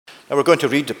Now we're going to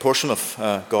read the portion of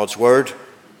God's Word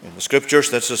in the Scriptures.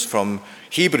 This is from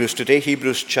Hebrews today,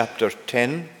 Hebrews chapter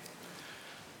 10.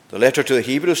 The letter to the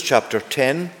Hebrews, chapter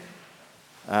 10,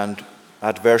 and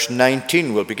at verse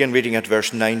 19. We'll begin reading at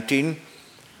verse 19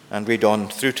 and read on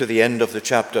through to the end of the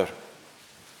chapter.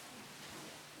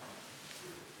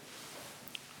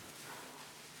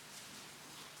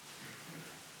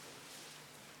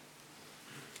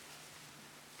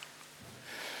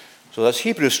 So that's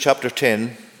Hebrews chapter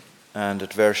 10 and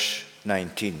at verse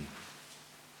 19.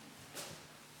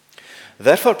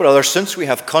 Therefore, brothers, since we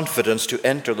have confidence to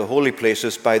enter the holy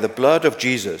places by the blood of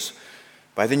Jesus,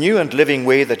 by the new and living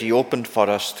way that he opened for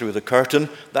us through the curtain,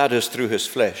 that is, through his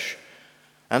flesh,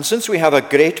 and since we have a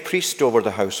great priest over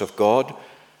the house of God,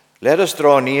 let us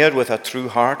draw near with a true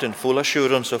heart in full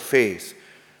assurance of faith,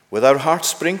 with our hearts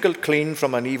sprinkled clean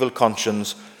from an evil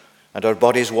conscience and our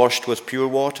bodies washed with pure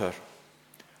water.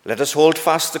 Let us hold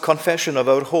fast the confession of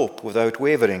our hope without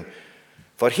wavering,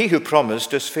 for he who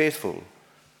promised is faithful.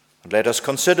 And let us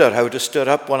consider how to stir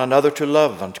up one another to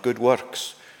love and good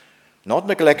works, not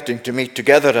neglecting to meet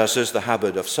together as is the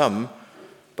habit of some,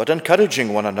 but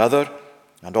encouraging one another,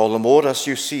 and all the more as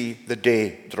you see the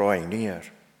day drawing near.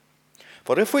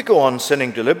 For if we go on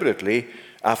sinning deliberately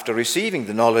after receiving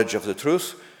the knowledge of the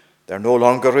truth, there no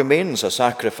longer remains a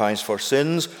sacrifice for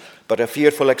sins, but a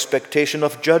fearful expectation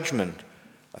of judgment,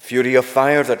 a fury of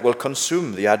fire that will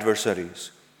consume the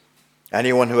adversaries.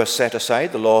 Anyone who has set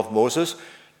aside the law of Moses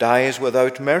dies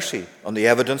without mercy on the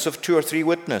evidence of 2 or 3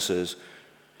 witnesses.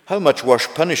 How much worse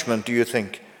punishment do you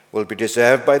think will be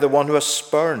deserved by the one who has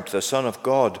spurned the Son of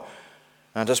God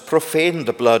and has profaned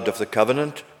the blood of the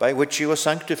covenant by which he was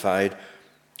sanctified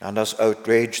and has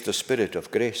outraged the Spirit of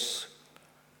grace?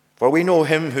 For we know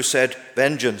him who said,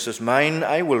 "Vengeance is mine,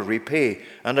 I will repay,"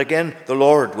 and again, "The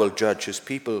Lord will judge his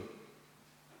people."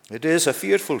 It is a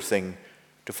fearful thing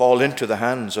to fall into the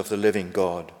hands of the living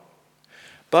God.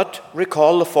 But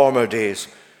recall the former days,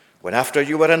 when after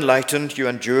you were enlightened, you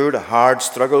endured a hard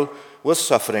struggle with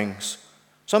sufferings,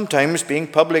 sometimes being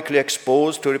publicly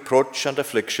exposed to reproach and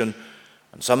affliction,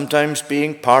 and sometimes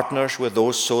being partners with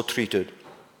those so treated.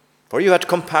 For you had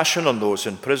compassion on those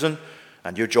in prison,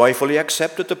 and you joyfully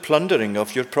accepted the plundering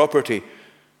of your property,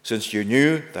 since you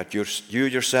knew that you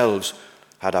yourselves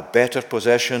had a better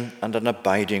possession and an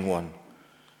abiding one.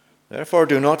 Therefore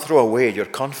do not throw away your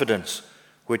confidence,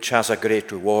 which has a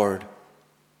great reward.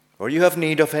 For you have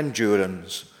need of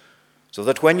endurance, so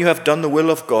that when you have done the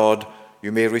will of God,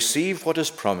 you may receive what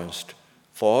is promised.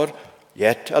 For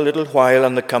yet a little while,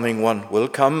 and the coming one will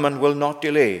come and will not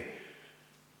delay.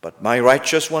 But my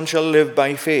righteous one shall live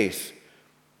by faith,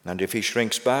 and if he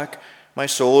shrinks back, my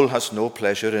soul has no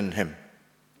pleasure in him.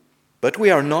 But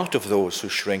we are not of those who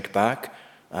shrink back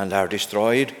and are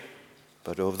destroyed,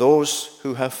 but of those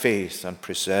who have faith and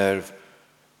preserve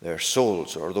their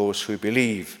souls, or those who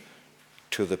believe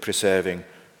to the preserving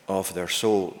of their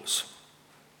souls.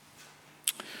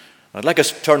 I'd like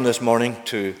us to turn this morning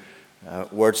to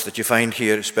words that you find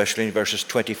here, especially in verses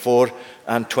 24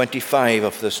 and 25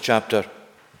 of this chapter.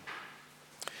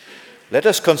 Let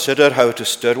us consider how to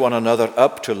stir one another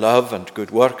up to love and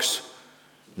good works,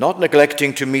 not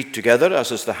neglecting to meet together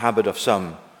as is the habit of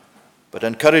some, but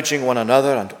encouraging one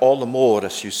another, and all the more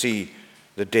as you see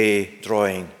the day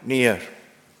drawing near.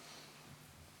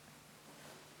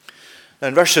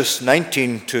 In verses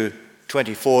 19 to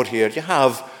 24 here, you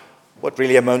have what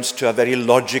really amounts to a very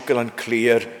logical and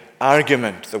clear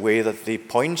argument. The way that the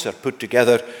points are put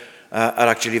together are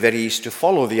actually very easy to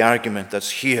follow the argument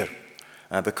that's here,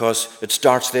 because it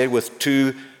starts there with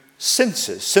 2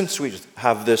 sinces. Since we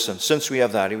have this and since we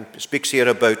have that. He speaks here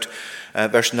about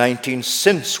verse 19,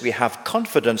 since we have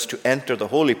confidence to enter the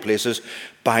holy places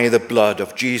by the blood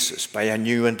of Jesus, by a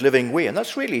new and living way. And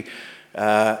that's really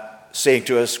saying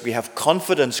to us we have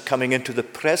confidence coming into the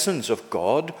presence of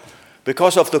God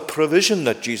because of the provision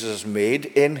that Jesus has made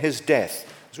in his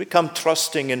death. As we come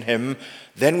trusting in him,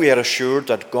 then we are assured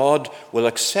that God will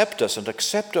accept us and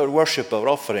accept our worship, our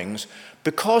offerings,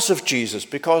 because of Jesus,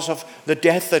 because of the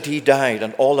death that he died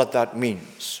and all that that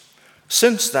means.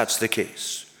 Since that's the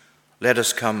case, let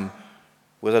us come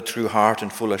with a true heart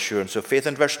and full assurance of faith.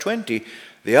 In verse 20,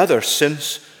 the other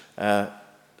since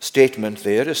statement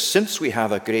there is, since we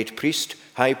have a great priest,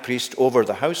 high priest over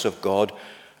the house of God,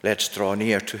 let's draw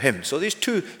near to him. So these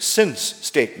 2 since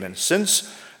statements,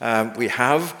 since we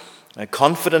have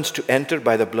confidence to enter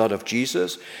by the blood of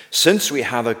Jesus, since we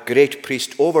have a great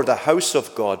priest over the house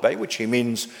of God, by which he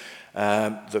means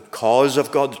the cause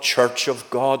of God, the church of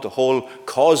God, the whole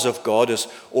cause of God is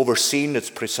overseen, it's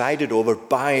presided over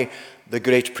by the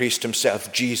great priest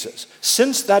himself, Jesus.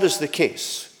 Since that is the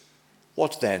case,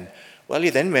 what then? Well, he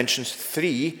then mentions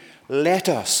 3 let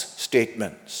us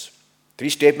statements. 3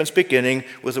 statements beginning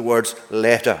with the words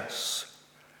let us.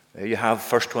 There you have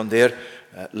first one there.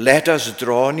 Let us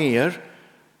draw near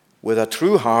with a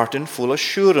true heart in full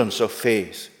assurance of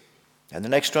faith. And the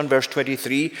next one, verse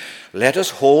 23, let us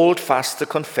hold fast the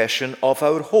confession of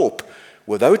our hope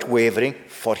without wavering,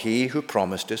 for he who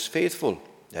promised is faithful.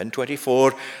 Then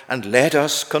 24, and let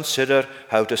us consider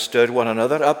how to stir one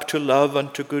another up to love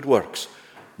and to good works,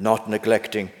 not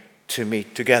neglecting to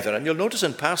meet together. And you'll notice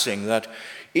in passing that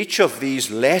each of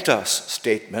these let us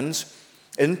statements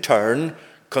in turn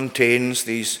contains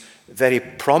these very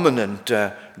prominent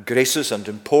graces and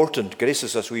important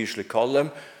graces, as we usually call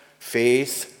them: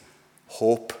 faith,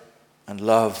 hope, and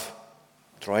love.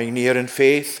 Drawing near in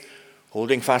faith,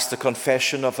 holding fast the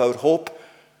confession of our hope,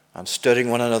 and stirring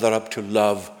one another up to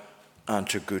love and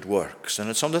to good works. And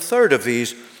it's on the third of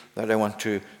these that I want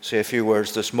to say a few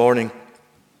words this morning,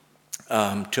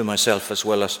 to myself as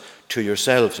well as to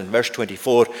yourselves. In verse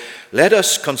 24, let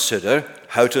us consider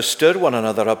how to stir one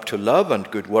another up to love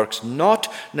and good works, not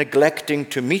neglecting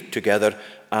to meet together,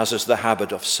 as is the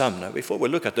habit of some. Now, before we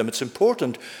look at them, it's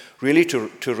important really to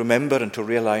remember and to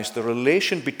realize the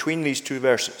relation between these 2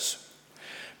 verses.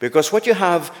 Because what you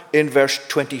have in verse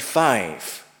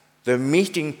 25, the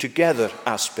meeting together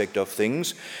aspect of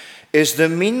things, is the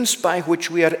means by which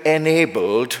we are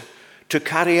enabled to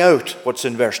carry out what's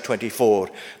in verse 24,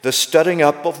 the stirring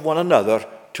up of one another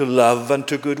to love and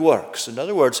to good works. In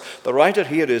other words, the writer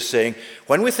here is saying,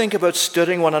 when we think about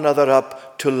stirring one another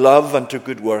up to love and to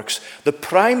good works, the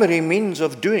primary means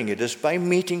of doing it is by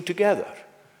meeting together.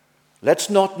 Let's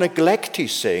not neglect,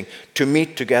 he's saying, to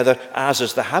meet together, as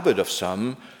is the habit of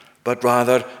some, but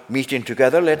rather meeting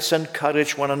together, let's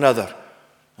encourage one another,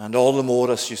 and all the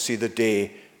more as you see the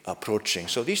day approaching.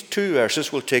 So these 2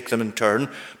 verses, we'll take them in turn,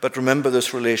 but remember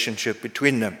this relationship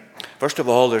between them. First of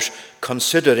all, there's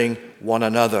considering one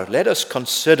another. Let us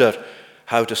consider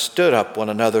how to stir up one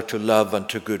another to love and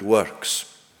to good works.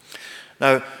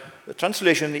 Now, the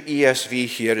translation in the ESV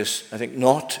here is, I think,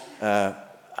 not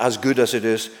as good as it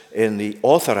is in the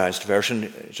Authorized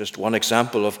Version. Just one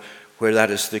example of where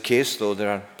that is the case, though there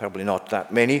are probably not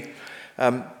that many.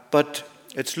 But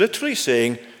it's literally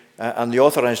saying, and the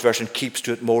Authorized Version keeps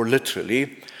to it more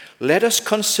literally, let us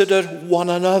consider one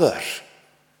another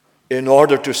in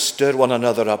order to stir one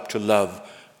another up to love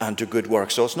and to good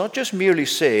works. So it's not just merely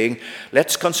saying,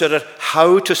 let's consider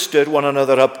how to stir one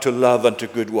another up to love and to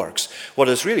good works. What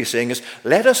it's really saying is,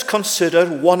 let us consider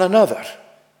one another.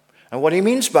 And what he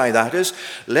means by that is,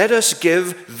 let us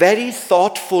give very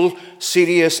thoughtful,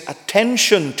 serious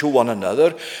attention to one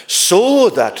another, so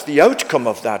that the outcome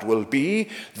of that will be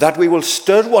that we will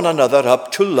stir one another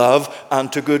up to love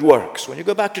and to good works. When you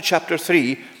go back to chapter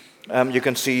 3, you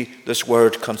can see this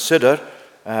word consider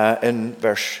at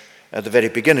the very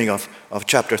beginning of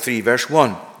chapter 3, verse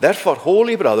 1. Therefore,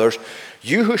 holy brothers,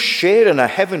 you who share in a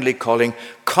heavenly calling,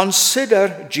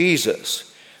 consider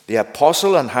Jesus, the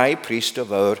apostle and high priest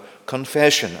of our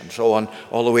confession, and so on,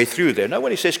 all the way through there. Now,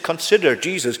 when he says consider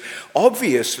Jesus,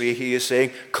 obviously he is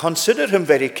saying consider him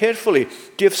very carefully.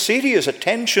 Give serious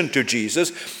attention to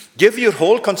Jesus. Give your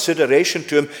whole consideration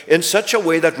to him in such a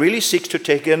way that really seeks to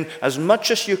take in as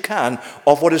much as you can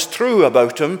of what is true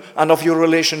about him and of your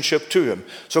relationship to him.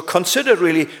 So consider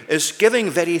really is giving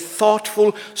very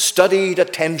thoughtful, studied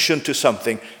attention to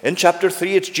something. In chapter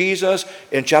 3 it's Jesus.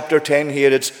 In chapter 10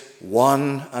 here it's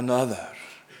one another.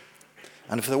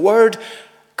 And if the word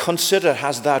consider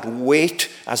has that weight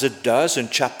as it does in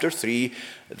chapter 3,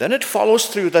 then it follows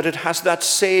through that it has that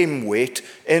same weight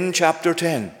in chapter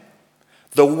 10.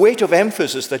 The weight of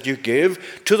emphasis that you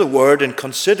give to the word in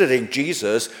considering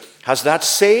Jesus has that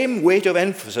same weight of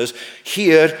emphasis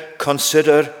here,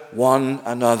 consider one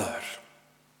another.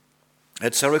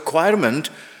 It's a requirement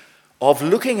of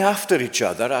looking after each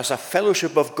other as a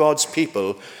fellowship of God's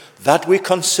people, that we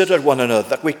consider one another,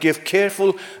 that we give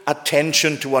careful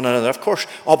attention to one another. Of course,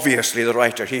 obviously, the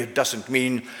writer here doesn't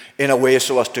mean in a way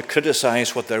so as to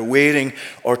criticize what they're wearing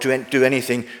or to do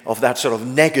anything of that sort of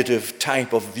negative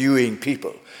type of viewing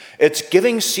people. It's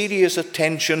giving serious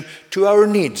attention to our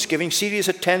needs, giving serious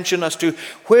attention as to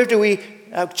where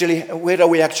are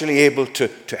we actually able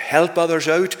to help others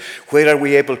out? Where are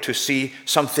we able to see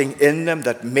something in them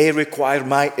that may require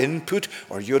my input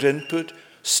or your input?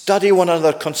 Study one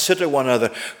another, consider one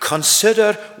another.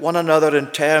 Consider one another in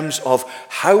terms of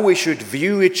how we should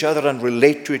view each other and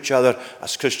relate to each other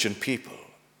as Christian people.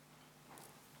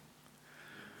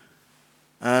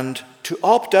 And to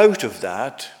opt out of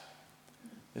that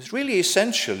is really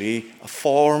essentially a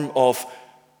form of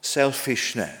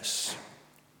selfishness.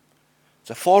 It's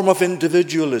a form of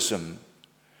individualism.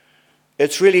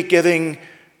 It's really giving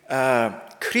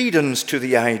credence to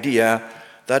the idea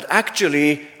that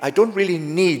actually I don't really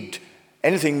need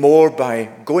anything more by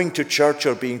going to church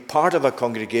or being part of a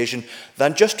congregation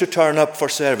than just to turn up for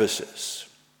services.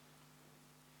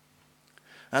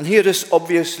 And here is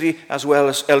obviously, as well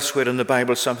as elsewhere in the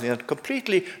Bible, something that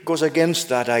completely goes against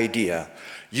that idea.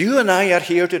 You and I are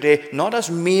here today not as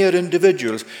mere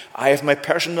individuals. I have my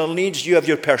personal needs, you have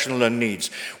your personal needs.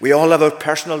 We all have our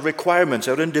personal requirements,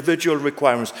 our individual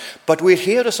requirements. But we're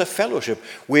here as a fellowship.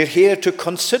 We're here to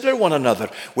consider one another.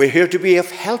 We're here to be of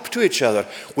help to each other.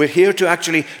 We're here to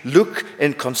actually look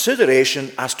in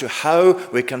consideration as to how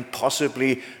we can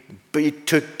possibly be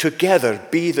together,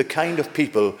 be the kind of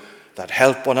people that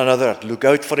help one another, that look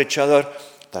out for each other,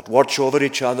 that watch over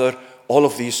each other, all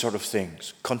of these sort of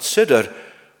things. Consider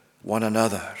one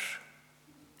another.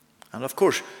 And of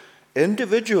course,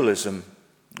 individualism,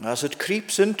 as it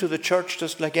creeps into the church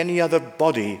just like any other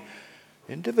body,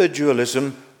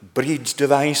 individualism breeds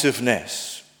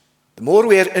divisiveness. The more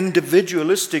we are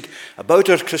individualistic about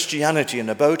our Christianity and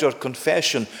about our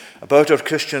confession, about our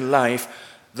Christian life,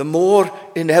 the more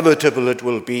inevitable it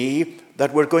will be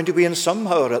that we're going to be in some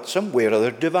way or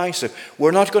other divisive.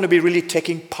 We're not going to be really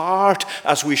taking part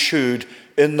as we should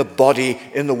in the body,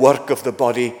 in the work of the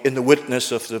body, in the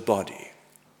witness of the body.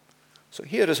 So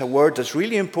here is a word that's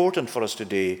really important for us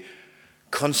today.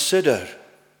 Consider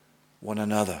one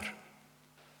another.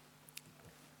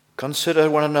 Consider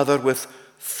one another with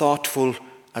thoughtful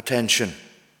attention.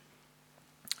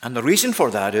 And the reason for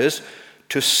that is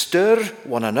to stir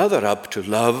one another up to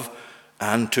love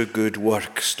and to good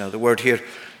works. Now the word here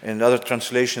in other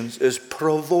translations is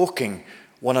provoking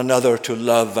one another to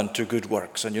love and to good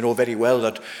works. And you know very well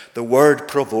that the word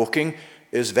provoking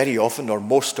is very often or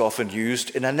most often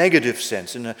used in a negative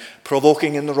sense,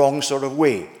 provoking in the wrong sort of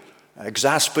way,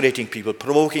 exasperating people,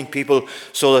 provoking people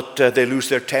so that they lose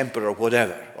their temper or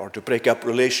whatever, or to break up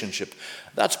relationship.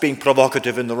 That's being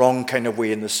provocative in the wrong kind of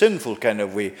way, in the sinful kind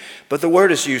of way. But the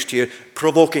word is used here,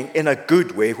 provoking in a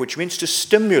good way, which means to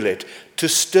stimulate, to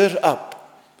stir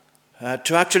up,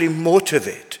 to actually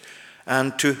motivate,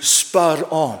 and to spur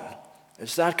on.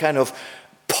 It's that kind of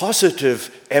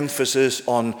positive emphasis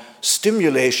on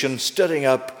stimulation, stirring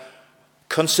up,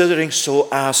 considering so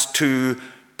as to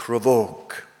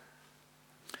provoke.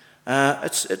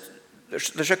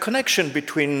 There's a connection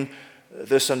between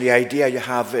this and the idea you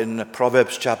have in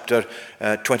Proverbs chapter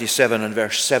 27 and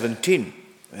verse 17.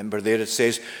 Remember there it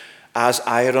says, as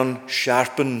iron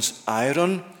sharpens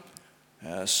iron,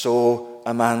 so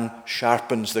a man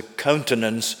sharpens the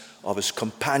countenance of his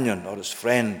companion or his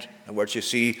friend. In other words, you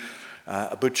see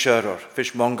a butcher or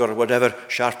fishmonger or whatever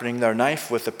sharpening their knife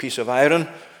with a piece of iron,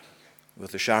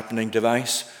 with the sharpening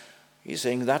device. He's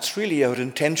saying that's really our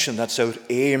intention, that's our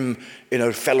aim in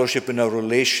our fellowship, in our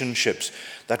relationships,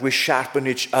 that we sharpen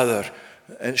each other,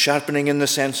 sharpening in the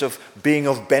sense of being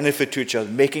of benefit to each other,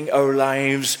 making our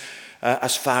lives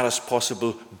as far as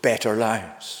possible better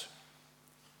lives.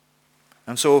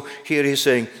 And so here he's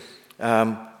saying,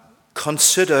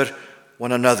 consider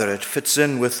one another. It fits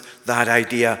in with that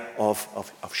idea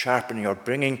of sharpening or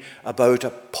bringing about a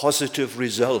positive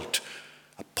result,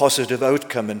 a positive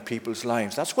outcome in people's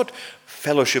lives. That's what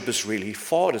fellowship is really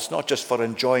for. It's not just for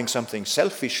enjoying something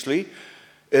selfishly.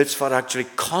 It's for actually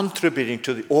contributing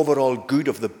to the overall good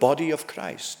of the body of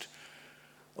Christ,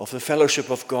 of the fellowship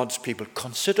of God's people.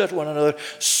 Consider one another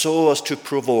so as to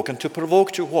provoke. And to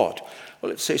provoke to what?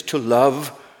 Well, it says to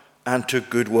love and to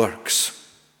good works.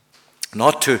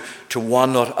 Not to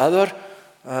one or other,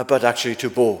 but actually to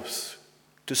both.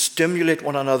 To stimulate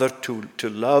one another to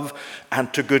love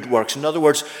and to good works. In other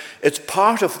words, it's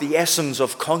part of the essence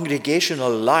of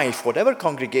congregational life, whatever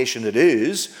congregation it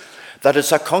is, that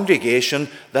it's a congregation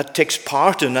that takes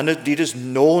part in and indeed is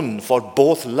known for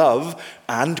both love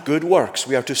and good works.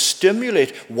 We are to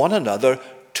stimulate one another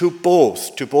to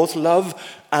both love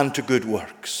and to good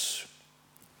works.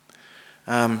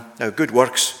 Now, good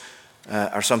works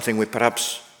are something we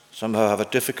perhaps somehow have a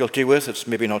difficulty with. It's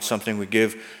maybe not something we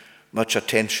give much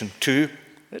attention to.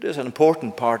 It is an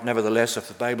important part, nevertheless, of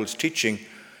the Bible's teaching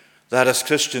that as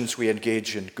Christians we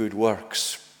engage in good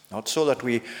works. Not so that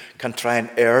we can try and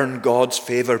earn God's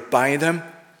favor by them.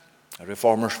 The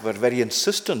Reformers were very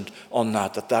insistent on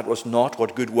that was not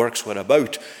what good works were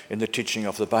about in the teaching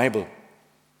of the Bible.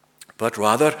 But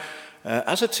rather,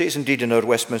 as it says indeed in our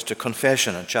Westminster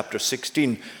Confession in chapter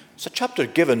 16, it's a chapter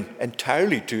given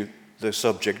entirely to the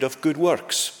subject of good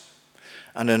works.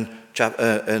 And in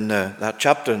that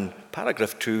chapter, in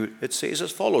paragraph 2, it says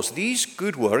as follows: these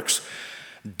good works,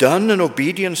 done in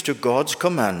obedience to God's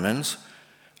commandments,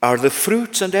 are the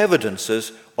fruits and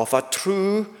evidences of a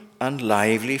true and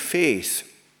lively faith.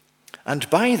 And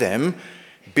by them,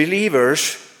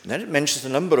 believers, and then it mentions a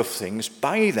number of things,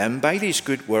 by them, by these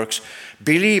good works,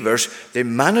 believers, they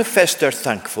manifest their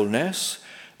thankfulness,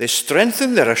 they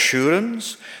strengthen their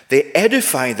assurance, they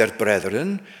edify their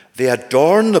brethren, they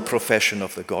adorn the profession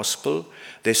of the gospel,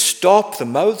 they stop the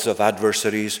mouths of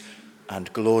adversaries,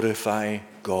 and glorify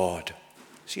God.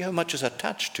 See how much is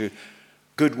attached to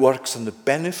good works and the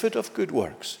benefit of good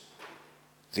works.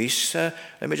 These,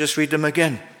 let me just read them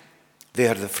again. They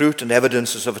are the fruit and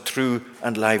evidences of a true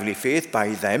and lively faith. By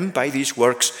them, by these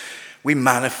works, we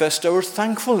manifest our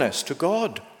thankfulness to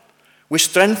God. We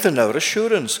strengthen our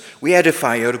assurance. We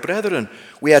edify our brethren.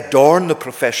 We adorn the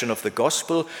profession of the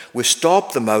gospel. We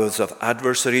stop the mouths of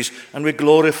adversaries, and we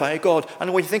glorify God.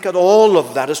 And when you think that all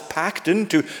of that is packed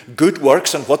into good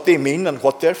works and what they mean and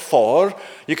what they're for,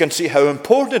 you can see how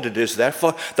important it is,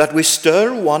 therefore, that we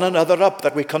stir one another up,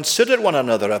 that we consider one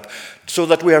another up, so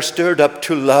that we are stirred up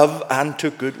to love and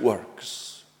to good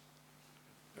works.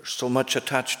 There's so much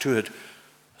attached to it,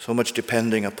 so much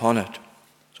depending upon it.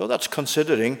 So that's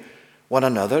considering one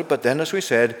another, but then, as we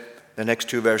said, the next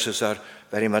two verses are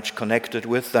very much connected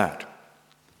with that.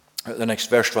 The next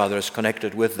verse, rather, is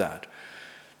connected with that.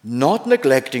 Not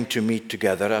neglecting to meet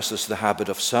together, as is the habit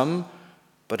of some,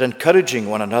 but encouraging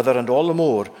one another, and all the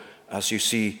more as you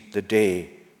see the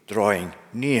day drawing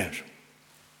near.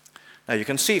 Now, you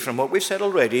can see from what we've said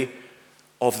already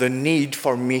of the need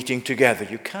for meeting together.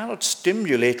 You cannot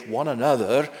stimulate one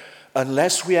another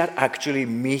unless we are actually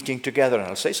meeting together. And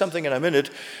I'll say something in a minute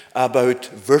about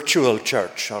virtual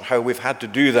church, or how we've had to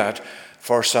do that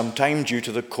for some time due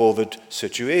to the COVID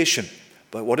situation.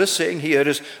 But what it's saying here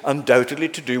is undoubtedly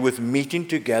to do with meeting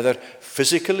together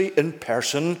physically in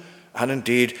person, and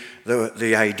indeed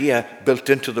the idea built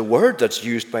into the word that's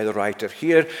used by the writer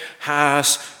here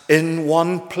has in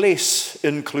one place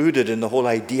included in the whole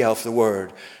idea of the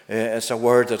word. It's a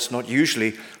word that's not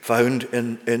usually found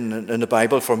in the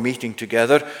Bible for meeting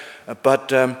together, but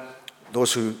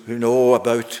those who know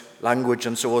about language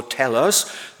and so on tell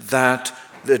us that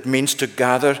it means to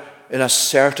gather in a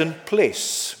certain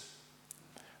place.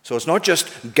 So it's not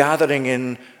just gathering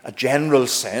in a general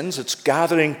sense, it's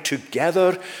gathering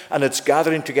together, and it's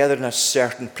gathering together in a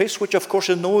certain place, which of course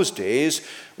in those days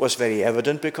was very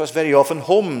evident because very often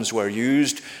homes were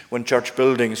used when church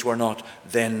buildings were not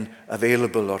then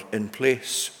available or in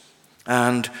place.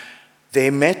 And they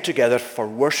met together for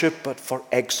worship, but for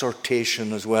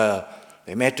exhortation as well.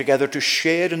 They met together to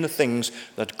share in the things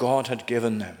that God had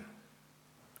given them.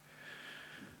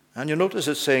 And you notice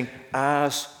it's saying,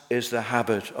 as is the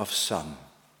habit of some.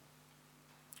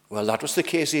 Well, that was the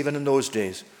case even in those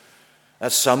days,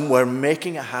 as some were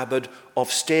making a habit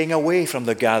of staying away from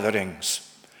the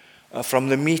gatherings, from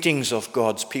the meetings of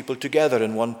God's people together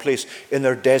in one place, in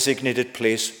their designated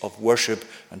place of worship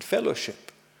and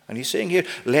fellowship. And he's saying here,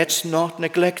 let's not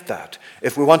neglect that.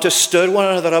 If we want to stir one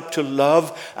another up to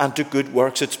love and to good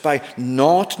works, it's by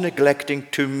not neglecting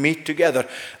to meet together,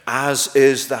 as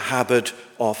is the habit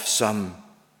of some.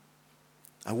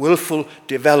 A willful,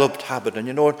 developed habit. And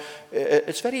you know,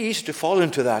 it's very easy to fall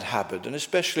into that habit, and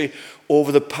especially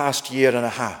over the past year and a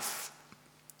half,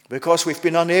 because we've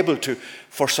been unable to,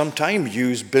 for some time,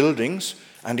 use buildings,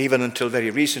 and even until very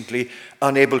recently,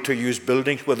 unable to use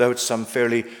buildings without some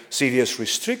fairly serious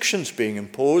restrictions being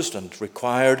imposed and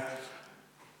required.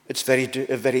 It's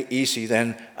very easy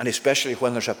then, and especially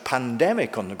when there's a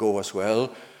pandemic on the go as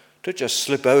well, to just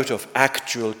slip out of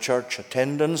actual church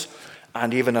attendance.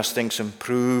 And even as things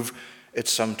improve,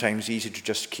 it's sometimes easy to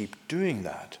just keep doing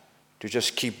that, to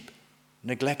just keep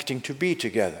neglecting to be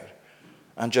together,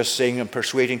 and just saying and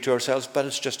persuading to ourselves, but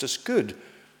it's just as good,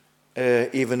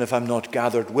 even if I'm not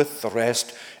gathered with the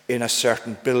rest in a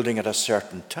certain building at a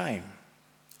certain time.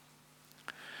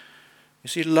 You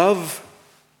see, love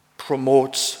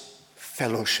promotes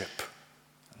fellowship.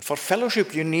 For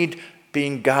fellowship, you need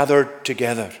being gathered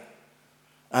together.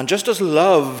 And just as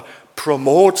love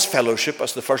promotes fellowship,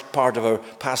 as the first part of our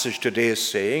passage today is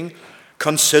saying,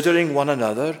 considering one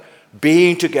another,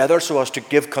 being together so as to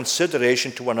give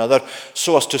consideration to one another,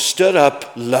 so as to stir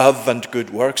up love and good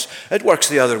works, it works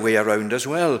the other way around as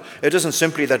well. It isn't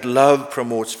simply that love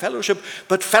promotes fellowship,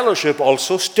 but fellowship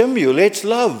also stimulates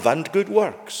love and good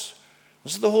works.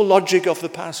 This is the whole logic of the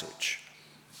passage.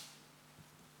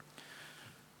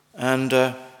 And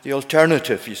the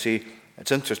alternative, you see,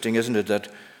 it's interesting, isn't it, that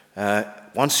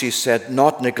once he said,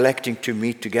 not neglecting to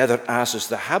meet together, as is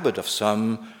the habit of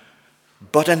some,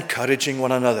 but encouraging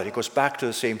one another. He goes back to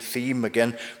the same theme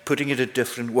again, putting it in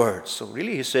different words. So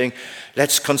really he's saying,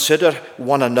 let's consider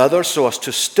one another so as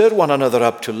to stir one another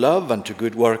up to love and to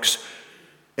good works,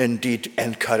 indeed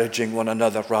encouraging one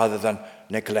another rather than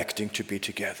neglecting to be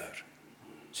together.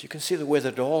 So you can see the way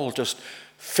that it all just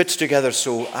fits together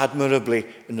so admirably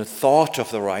in the thought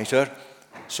of the writer,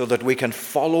 so that we can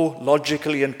follow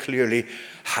logically and clearly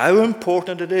how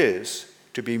important it is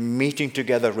to be meeting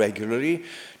together regularly,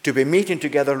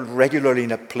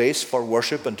 in a place for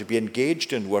worship and to be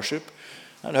engaged in worship,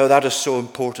 and how that is so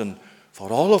important for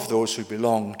all of those who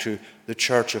belong to the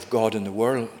church of God in the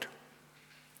world.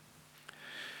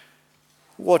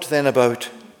 What then about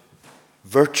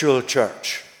virtual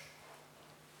church?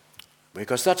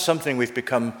 Because that's something we've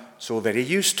become so very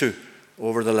used to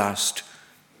over the last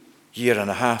year and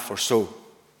a half or so.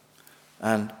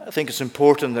 And I think it's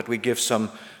important that we give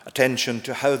some attention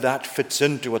to how that fits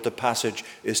into what the passage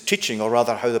is teaching, or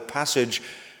rather how the passage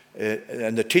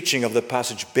and the teaching of the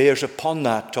passage bears upon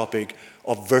that topic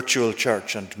of virtual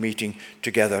church and meeting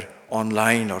together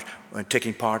online, or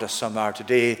taking part, as some are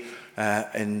today,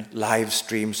 in live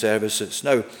stream services.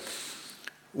 Now,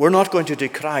 we're not going to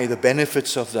decry the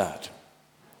benefits of that.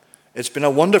 It's been a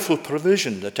wonderful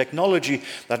provision, the technology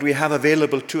that we have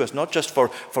available to us, not just for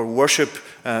worship,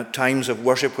 times of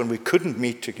worship when we couldn't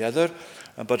meet together,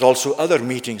 but also other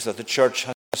meetings that the church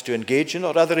has to engage in,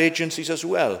 or other agencies as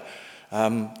well.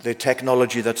 The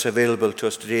technology that's available to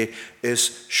us today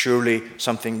is surely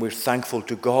something we're thankful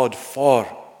to God for.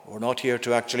 We're not here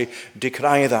to actually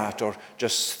decry that or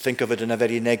just think of it in a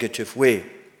very negative way.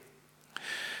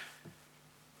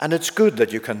 And it's good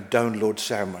that you can download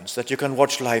sermons, that you can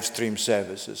watch live stream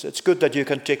services. It's good that you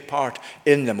can take part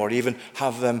in them, or even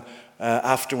have them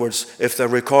afterwards, if they're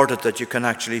recorded, that you can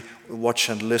actually watch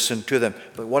and listen to them.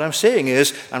 But what I'm saying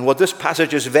is, and what this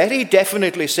passage is very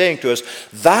definitely saying to us,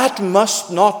 that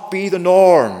must not be the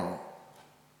norm.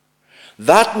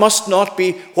 That must not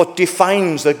be what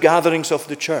defines the gatherings of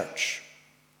the church.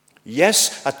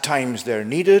 Yes, at times they're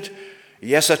needed.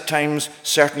 Yes, at times,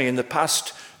 certainly in the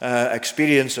past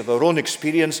experience of our own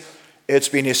experience, it's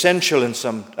been essential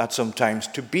at some times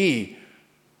to be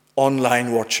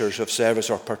online watchers of service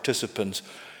or participants.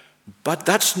 But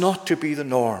that's not to be the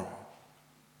norm.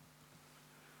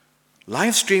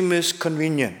 Live stream is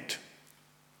convenient.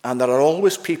 And there are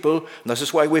always people, and this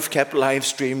is why we've kept live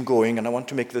stream going, and I want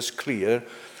to make this clear.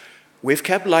 We've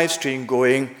kept live stream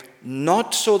going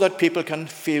not so that people can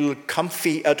feel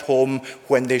comfy at home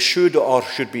when they should or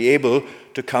should be able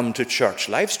to come to church.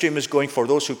 Live stream is going for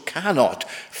those who cannot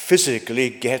physically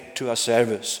get to a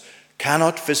service,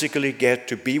 cannot physically get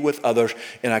to be with others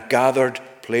in a gathered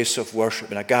place of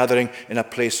worship, in a gathering in a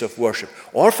place of worship.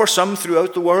 Or for some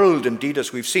throughout the world, indeed,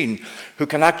 as we've seen, who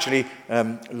can actually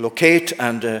locate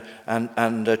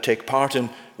and take part in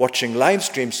watching live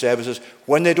stream services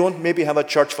when they don't maybe have a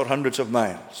church for hundreds of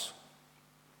miles.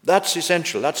 That's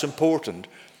essential, that's important.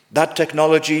 That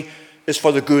technology is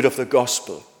for the good of the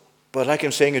gospel. But like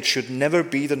I'm saying, it should never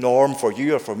be the norm for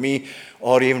you or for me,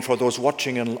 or even for those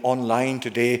watching online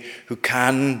today who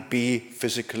can be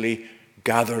physically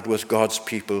gathered with God's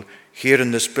people here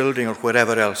in this building or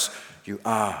wherever else you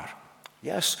are.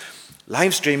 Yes,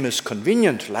 live stream is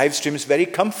convenient. Live stream is very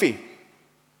comfy.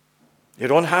 You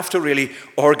don't have to really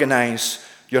organize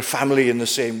your family in the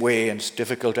same way, and it's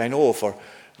difficult, I know, for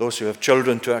those who have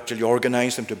children to actually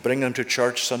organize them, to bring them to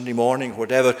church Sunday morning,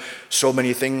 whatever. So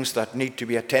many things that need to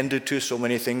be attended to, so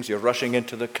many things. You're rushing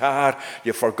into the car,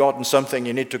 you've forgotten something,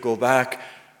 you need to go back.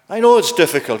 I know it's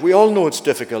difficult. We all know it's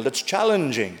difficult. It's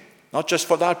challenging. Not just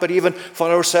for that, but even for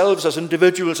ourselves as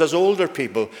individuals, as older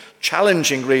people.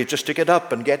 Challenging, really, just to get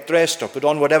up and get dressed or put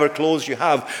on whatever clothes you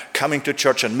have coming to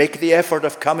church, and make the effort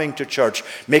of coming to church.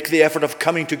 Make the effort of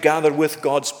coming to gather with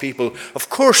God's people. Of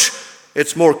course,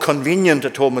 it's more convenient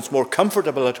at home. It's more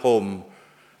comfortable at home.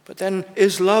 But then,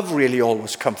 is love really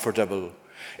always comfortable?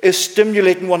 Is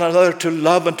stimulating one another to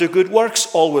love and to good works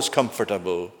always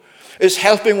comfortable? Is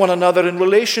helping one another in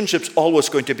relationships always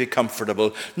going to be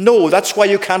comfortable? No, that's why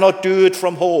you cannot do it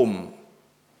from home.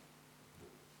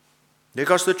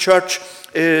 Because the church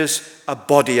is a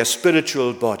body, a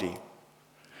spiritual body.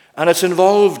 And it's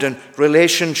involved in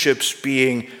relationships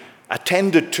being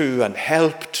attended to and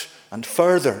helped and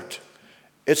furthered.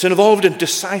 It's involved in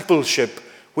discipleship,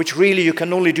 which really you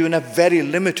can only do in a very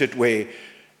limited way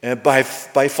by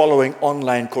following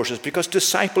online courses, because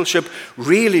discipleship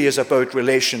really is about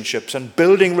relationships and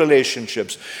building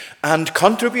relationships and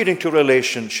contributing to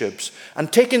relationships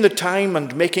and taking the time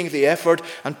and making the effort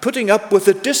and putting up with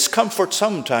the discomfort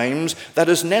sometimes that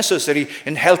is necessary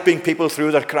in helping people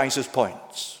through their crisis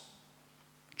points.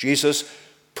 Jesus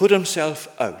put himself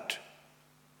out.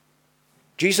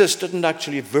 Jesus didn't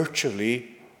actually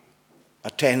virtually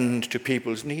attend to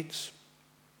people's needs.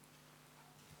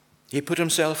 He put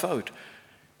himself out.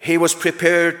 He was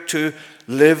prepared to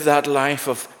live that life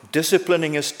of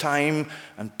disciplining his time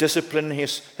and disciplining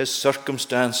his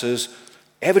circumstances.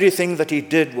 Everything that he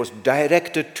did was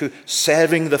directed to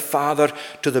serving the Father,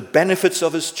 to the benefits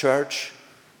of his church.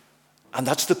 And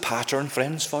that's the pattern,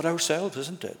 friends, for ourselves,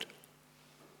 isn't it?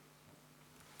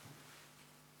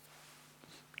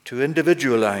 To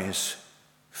individualize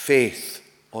faith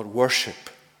or worship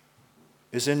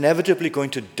is inevitably going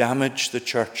to damage the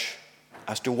church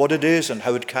as to what it is and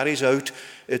how it carries out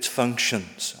its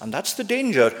functions. And that's the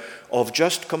danger of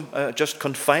just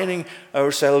confining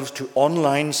ourselves to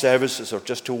online services or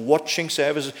just to watching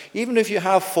services. Even if you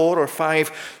have 4 or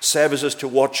 5 services to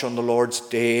watch on the Lord's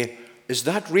day, is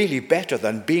that really better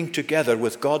than being together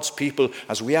with God's people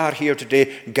as we are here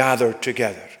today, gathered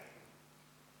together?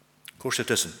 Of course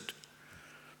it isn't,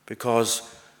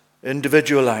 because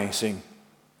individualizing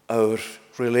our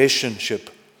relationship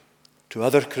to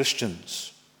other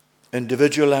Christians,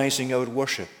 individualizing our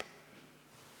worship,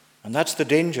 and that's the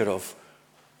danger of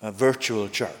a virtual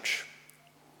church,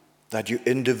 that you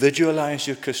individualize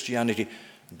your Christianity.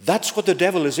 That's what the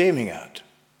devil is aiming at.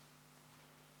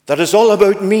 That it's all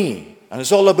about me, and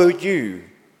it's all about you,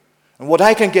 and what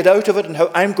I can get out of it and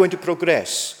how I'm going to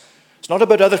progress. It's not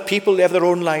about other people, they have their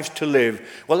own lives to live.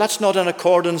 Well, that's not in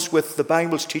accordance with the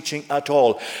Bible's teaching at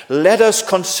all. Let us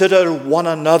consider one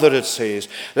another, it says.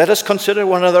 Let us consider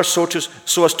one another so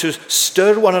as to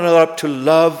stir one another up to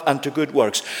love and to good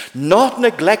works. Not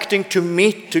neglecting to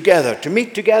meet together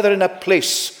in a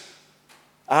place,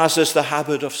 as is the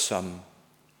habit of some,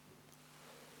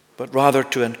 but rather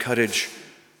to encourage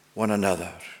one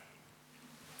another.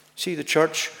 See, the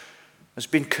church has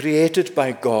been created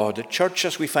by God, the church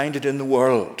as we find it in the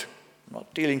world. I'm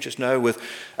not dealing just now with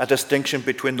a distinction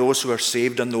between those who are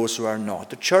saved and those who are not.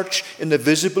 The church, in the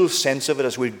visible sense of it,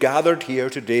 as we're gathered here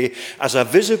today, as a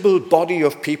visible body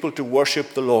of people to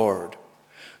worship the Lord.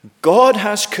 God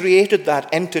has created that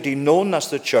entity known as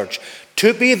the church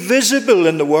to be visible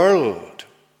in the world.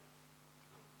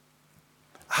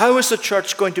 How is the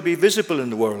church going to be visible in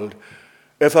the world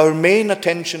if our main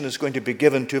attention is going to be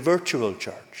given to virtual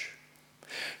church?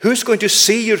 Who's going to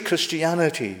see your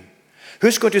Christianity?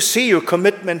 Who's going to see your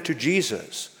commitment to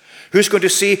Jesus? Who's going to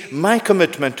see my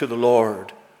commitment to the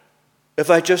Lord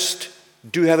if I just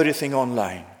do everything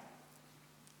online?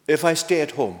 If I stay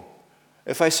at home?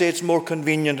 If I say it's more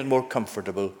convenient and more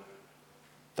comfortable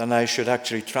than I should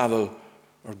actually travel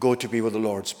or go to be with the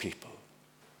Lord's people?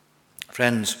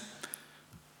 Friends,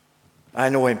 I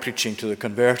know I'm preaching to the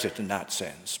converted in that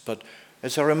sense, but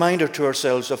it's a reminder to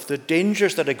ourselves of the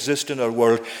dangers that exist in our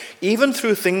world, even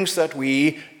through things that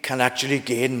we can actually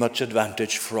gain much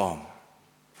advantage from.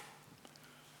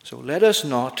 So let us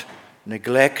not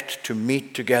neglect to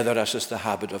meet together as is the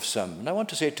habit of some. And I want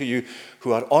to say to you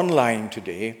who are online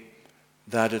today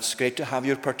that it's great to have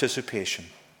your participation.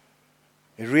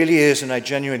 It really is, and I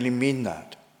genuinely mean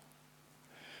that.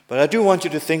 But I do want you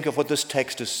to think of what this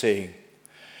text is saying.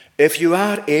 If you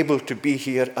are able to be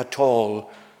here at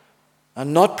all,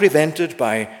 and not prevented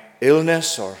by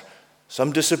illness or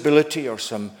some disability or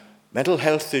some mental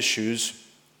health issues,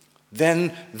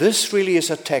 then this really is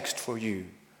a text for you.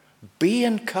 Be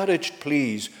encouraged,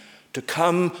 please, to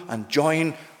come and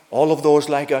join all of those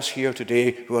like us here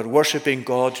today who are worshiping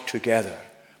God together.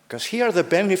 Because here are the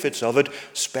benefits of it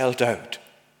spelt out.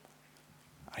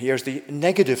 Here's the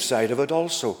negative side of it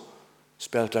also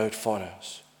spelt out for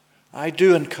us. I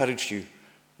do encourage you.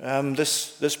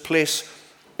 This place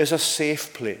is a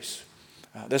safe place.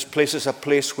 This place is a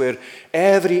place where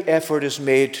every effort is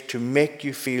made to make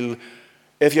you feel,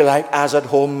 if you like, as at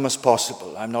home as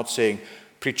possible. I'm not saying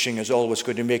preaching is always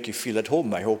going to make you feel at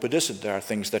home. I hope it isn't. There are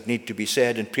things that need to be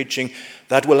said in preaching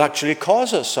that will actually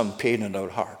cause us some pain in our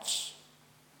hearts.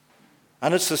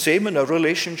 And it's the same in our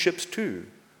relationships too.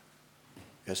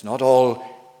 It's not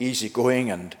all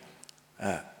easygoing and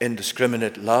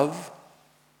indiscriminate love.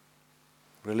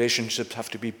 Relationships have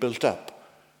to be built up,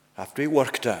 have to be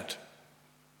worked at,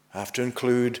 have to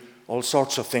include all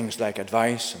sorts of things like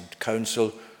advice and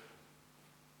counsel,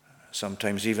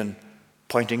 sometimes even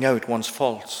pointing out one's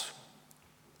faults.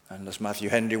 And as Matthew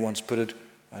Henry once put it,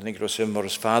 I think it was him or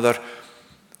his father,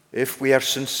 if we are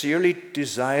sincerely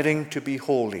desiring to be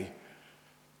holy,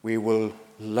 we will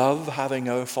love having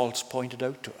our faults pointed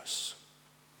out to us.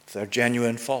 If they're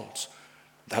genuine faults.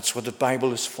 That's what the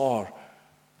Bible is for,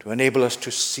 to enable us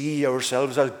to see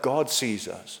ourselves as God sees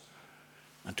us,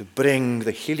 and to bring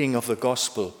the healing of the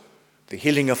gospel, the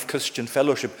healing of Christian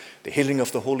fellowship, the healing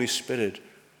of the Holy Spirit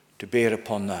to bear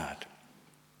upon that.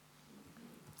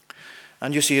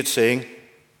 And you see it saying,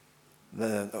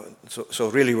 so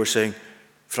really we're saying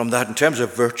from that, in terms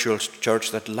of virtual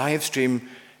church, that live stream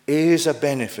is a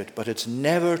benefit, but it's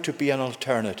never to be an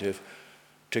alternative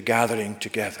to gathering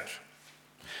together.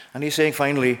 And he's saying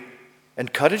finally,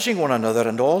 encouraging one another,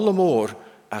 and all the more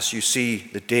as you see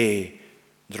the day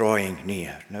drawing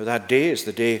near. Now that day is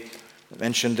the day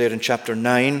mentioned there in chapter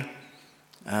 9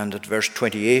 and at verse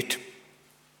 28.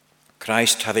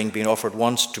 Christ, having been offered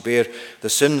once to bear the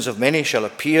sins of many, shall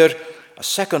appear a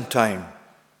second time,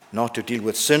 not to deal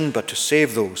with sin, but to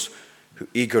save those who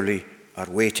eagerly are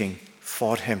waiting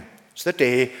for him. It's the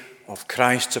day of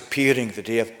Christ's appearing, the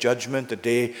day of judgment, the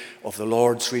day of the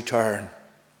Lord's return.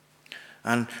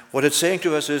 And what it's saying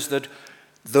to us is that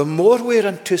the more we're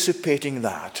anticipating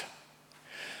that,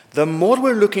 the more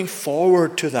we're looking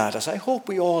forward to that, as I hope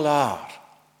we all are,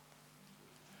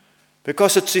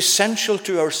 because it's essential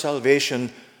to our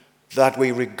salvation that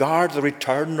we regard the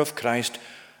return of Christ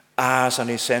as an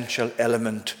essential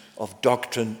element of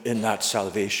doctrine in that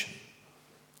salvation.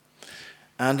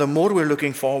 And the more we're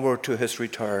looking forward to his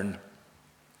return,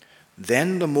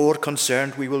 then the more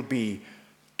concerned we will be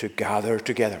to gather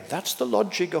together. That's the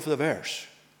logic of the verse.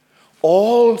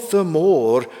 All the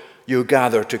more you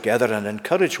gather together and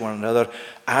encourage one another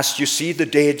as you see the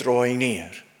day drawing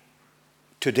near.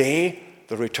 Today,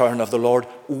 the return of the Lord,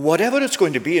 whatever it's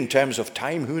going to be in terms of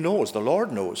time, who knows? The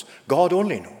Lord knows. God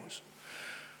only knows.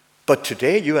 But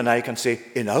today, you and I can say,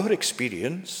 in our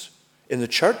experience, in the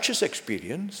church's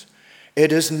experience,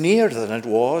 it is nearer than it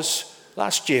was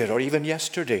last year or even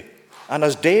yesterday. And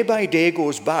as day by day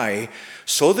goes by,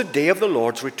 so the day of the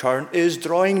Lord's return is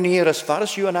drawing near as far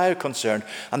as you and I are concerned.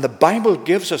 And the Bible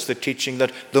gives us the teaching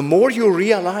that the more you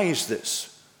realize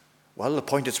this, well, the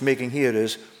point it's making here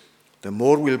is the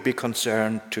more we'll be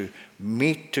concerned to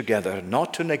meet together,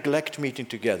 not to neglect meeting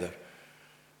together,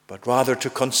 but rather to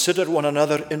consider one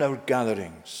another in our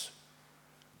gatherings,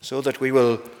 so that we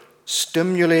will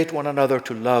stimulate one another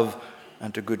to love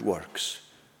and to good works,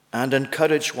 and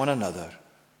encourage one another,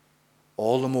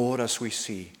 all the more as we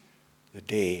see the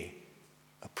day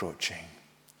approaching.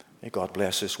 May God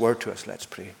bless his word to us. Let's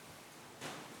pray.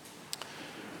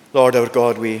 Lord our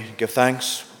God, we give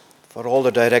thanks for all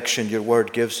the direction your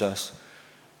word gives us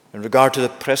in regard to the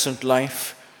present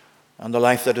life and the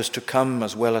life that is to come,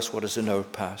 as well as what is in our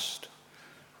past.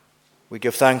 We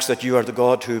give thanks that you are the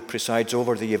God who presides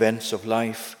over the events of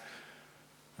life,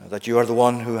 that you are the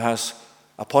one who has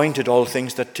appointed all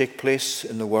things that take place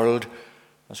in the world,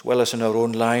 as well as in our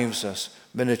own lives as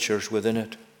miniatures within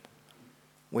it.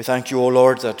 We thank you, O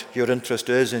Lord, that your interest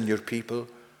is in your people,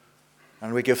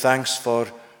 and we give thanks for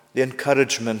the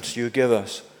encouragement you give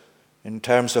us in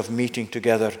terms of meeting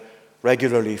together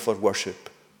regularly for worship,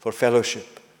 for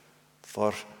fellowship,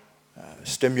 for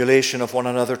stimulation of one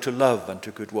another to love and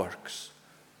to good works.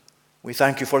 We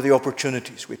thank you for the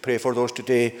opportunities. We pray for those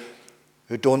today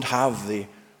who don't have the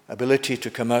ability to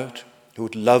come out, who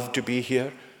would love to be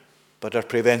here, but are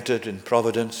prevented in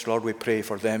providence. Lord, we pray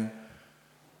for them.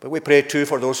 But we pray too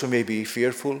for those who may be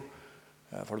fearful,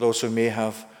 for those who may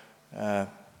have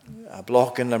a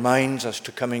block in their minds as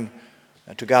to coming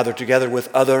to gather together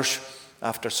with others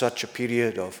after such a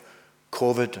period of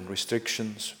COVID and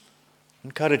restrictions.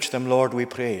 Encourage them, Lord, we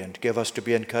pray, and give us to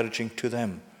be encouraging to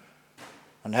them.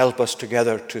 And help us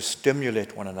together to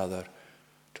stimulate one another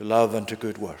to love and to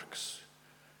good works.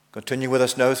 Continue with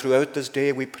us now throughout this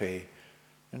day, we pray,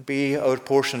 and be our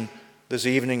portion this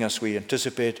evening as we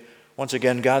anticipate once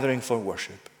again gathering for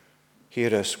worship.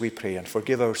 Hear us, we pray, and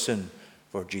forgive our sin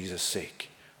for Jesus' sake.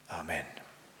 Amen.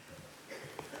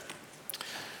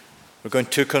 We're going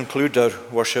to conclude our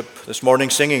worship this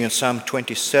morning singing in Psalm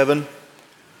 27.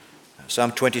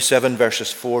 Psalm 27,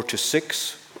 verses 4 to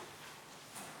 6.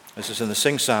 This is in the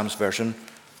Sing Psalms version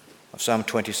of Psalm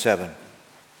 27.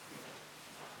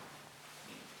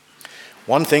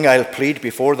 One thing I'll plead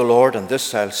before the Lord, and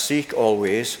this I'll seek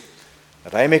always,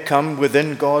 that I may come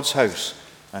within God's house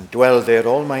and dwell there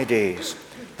all my days,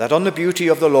 that on the beauty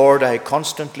of the Lord I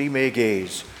constantly may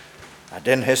gaze, and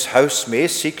in his house may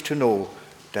seek to know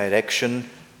direction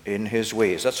in his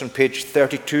ways. That's on page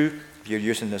 32, if you're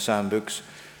using the Psalm books.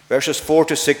 Verses 4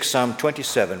 to 6, Psalm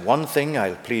 27. One thing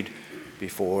I'll plead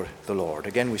before the Lord.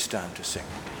 Again, we stand to sing.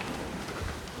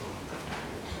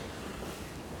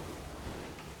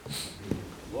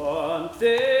 One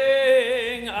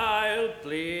thing I'll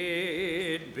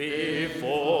plead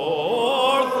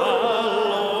before the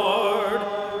Lord,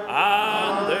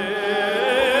 and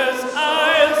this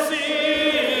I'll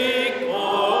seek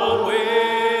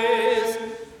always,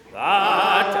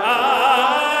 that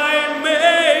I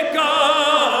may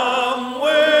come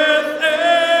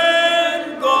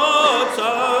within God's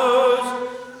house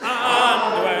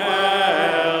and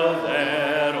dwell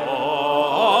there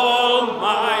all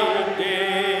my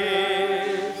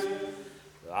days.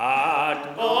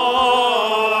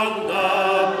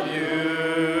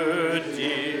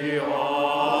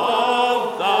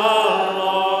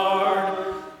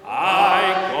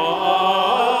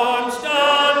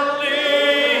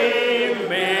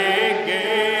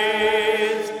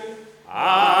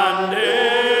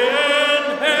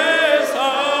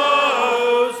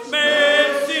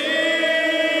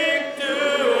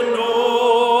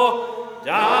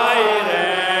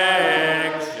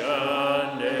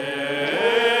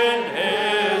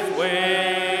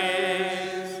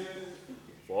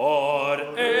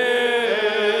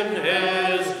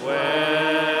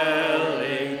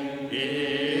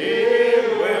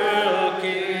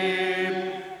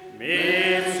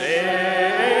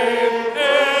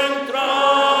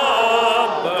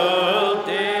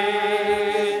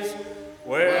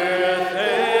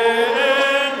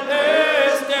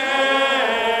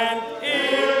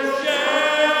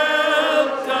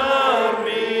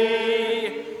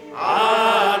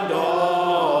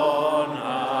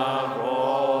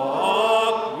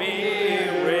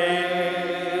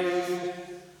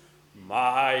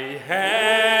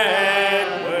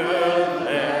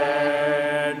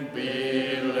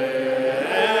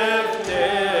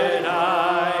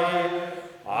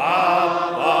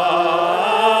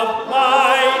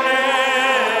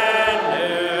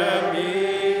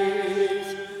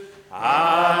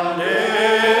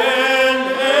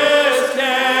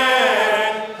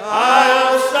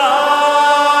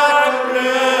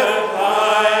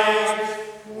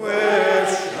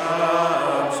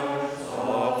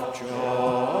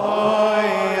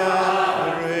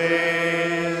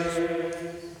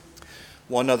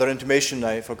 another intimation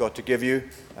I forgot to give you.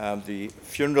 The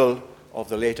funeral of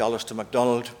the late Alistair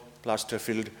MacDonald,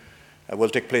 Plasterfield, will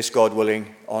take place, God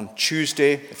willing, on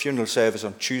Tuesday. The funeral service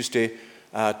on Tuesday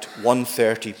at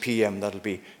 1:30 p.m. That'll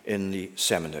be in the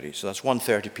seminary. So that's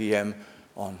 1:30 p.m.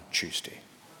 on Tuesday.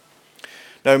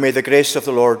 Now may the grace of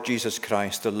the Lord Jesus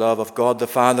Christ, the love of God the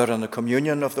Father, and the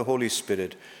communion of the Holy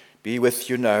Spirit be with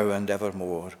you now and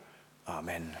evermore.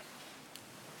 Amen.